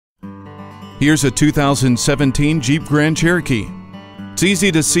Here's a 2017 Jeep Grand Cherokee. It's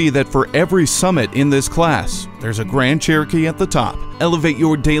easy to see that for every Summit in this class, there's a Grand Cherokee at the top. Elevate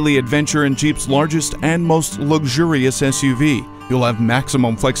your daily adventure in Jeep's largest and most luxurious SUV. You'll have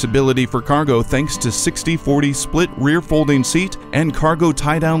maximum flexibility for cargo thanks to 60/40 split rear folding seat and cargo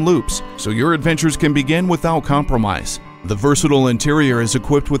tie-down loops, so your adventures can begin without compromise. The versatile interior is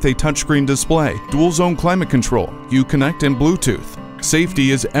equipped with a touchscreen display, dual-zone climate control, Uconnect, and Bluetooth. Safety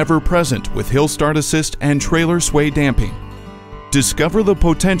is ever present with hill start assist and trailer sway damping. Discover the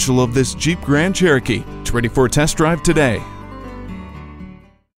potential of this Jeep Grand Cherokee. It's ready for a test drive today.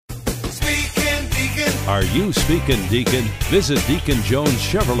 Are you speaking Deacon? Visit Deacon Jones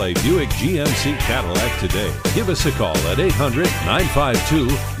Chevrolet Buick GMC Cadillac today. Give us a call at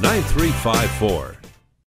 800-952-9354.